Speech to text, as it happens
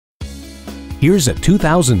Here's a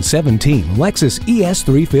 2017 Lexus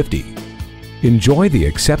ES350. Enjoy the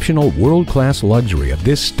exceptional world-class luxury of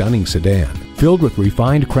this stunning sedan, filled with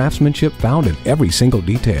refined craftsmanship found in every single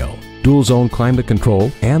detail. Dual-zone climate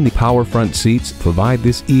control and the power front seats provide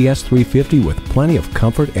this ES350 with plenty of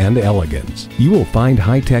comfort and elegance. You will find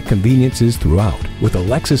high-tech conveniences throughout with a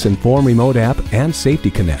Lexus Inform Remote app and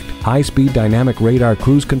Safety Connect, high-speed dynamic radar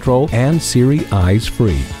cruise control, and Siri Eyes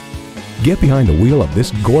Free. Get behind the wheel of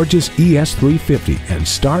this gorgeous ES350 and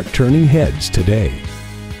start turning heads today.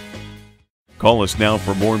 Call us now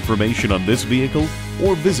for more information on this vehicle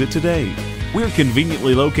or visit today. We're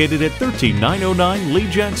conveniently located at 13909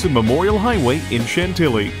 Lee Jackson Memorial Highway in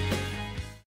Chantilly.